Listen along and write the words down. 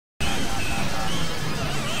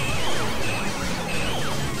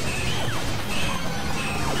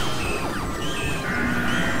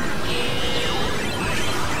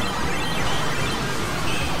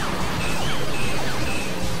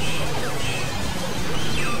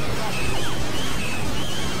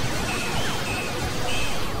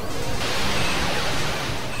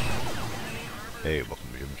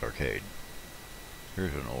arcade.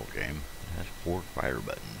 Here's an old game. It has 4 fire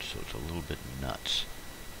buttons, so it's a little bit nuts.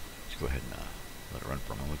 Let's go ahead and let it run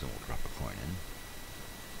for a moment, and we'll drop a coin in.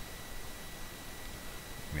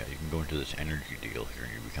 Yeah, you can go into this energy deal here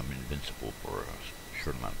and you become invincible for a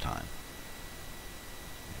short amount of time.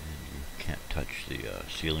 And you can't touch the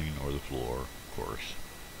ceiling or the floor, of course.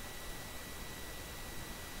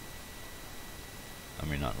 I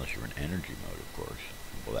mean, not unless you're in energy mode, of course.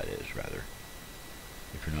 Well, that is, rather.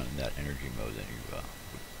 If you're not in that energy mode, then you would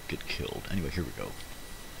get killed. Anyway, here we go.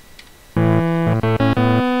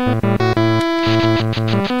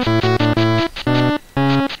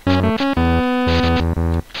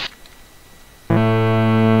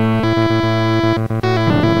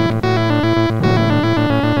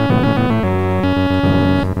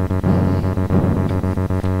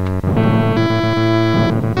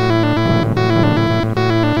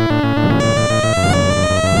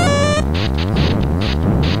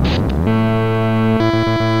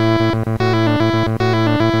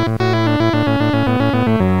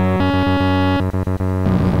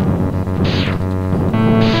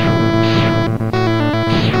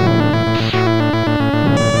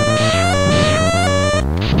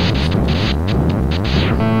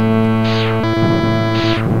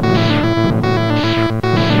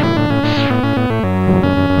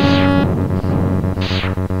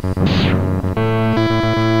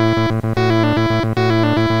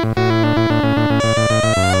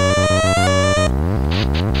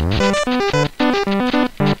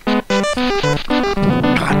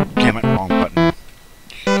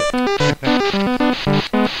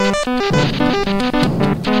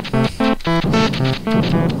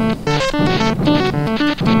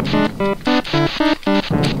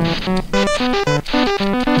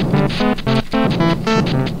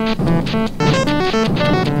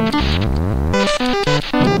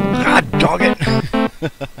 God dog it!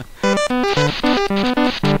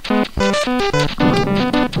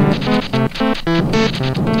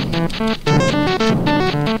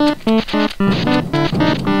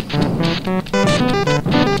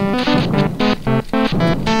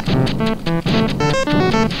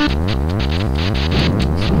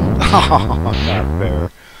 Oh, not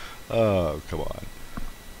fair. Oh, come on.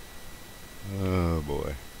 Oh,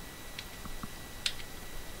 boy.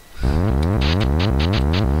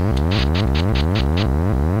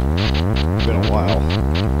 It's been a while.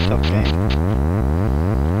 Tough game.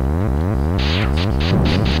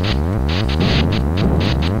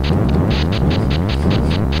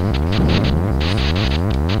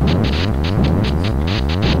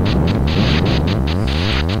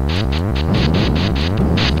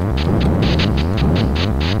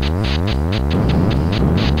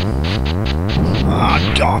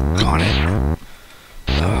 Doggone it.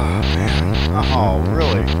 Oh, man. Oh,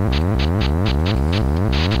 really?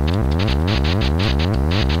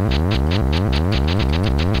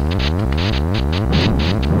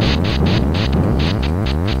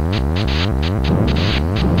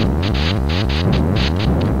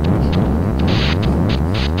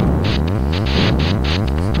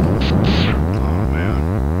 Oh, man.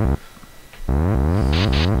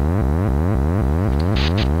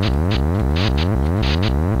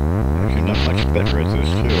 Much better at this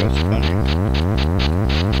too, that's funny.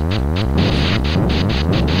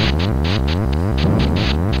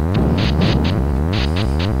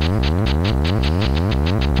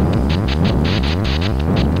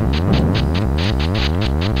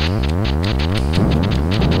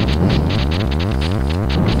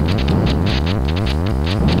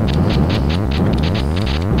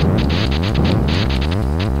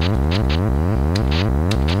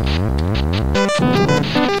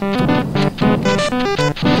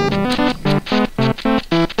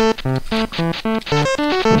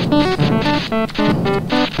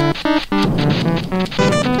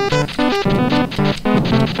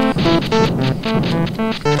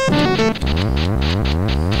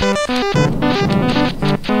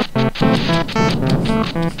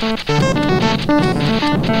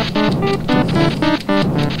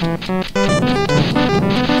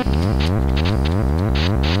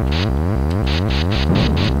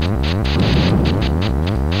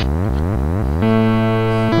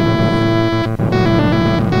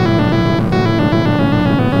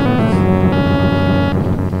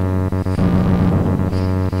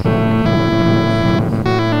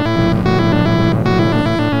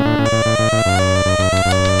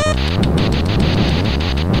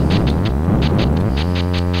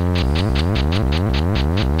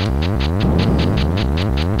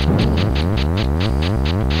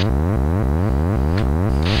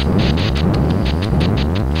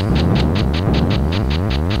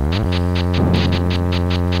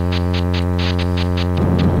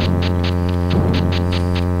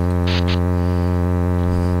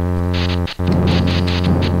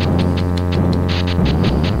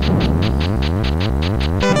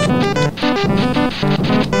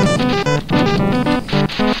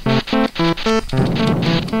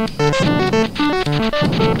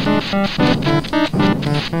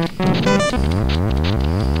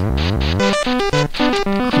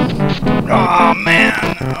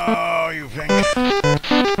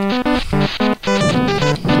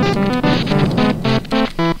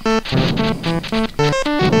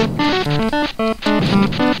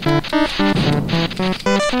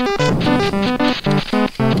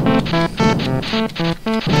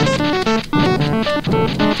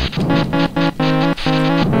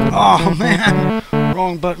 Oh man,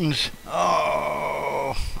 wrong buttons.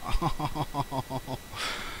 Oh,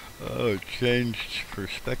 oh, it changed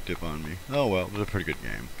perspective on me. Oh well, it was a pretty good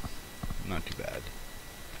game. Not too bad.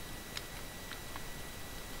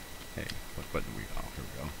 Hey, what button do we? Oh, here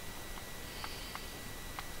we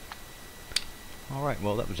go. All right,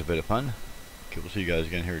 well that was a bit of fun. Okay, we'll see you guys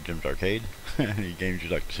again here at Jim's Arcade. Any games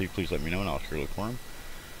you'd like to see, please let me know, and I'll sure look for them.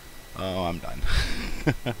 Oh, I'm done.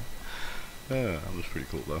 That was pretty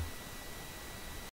cool though.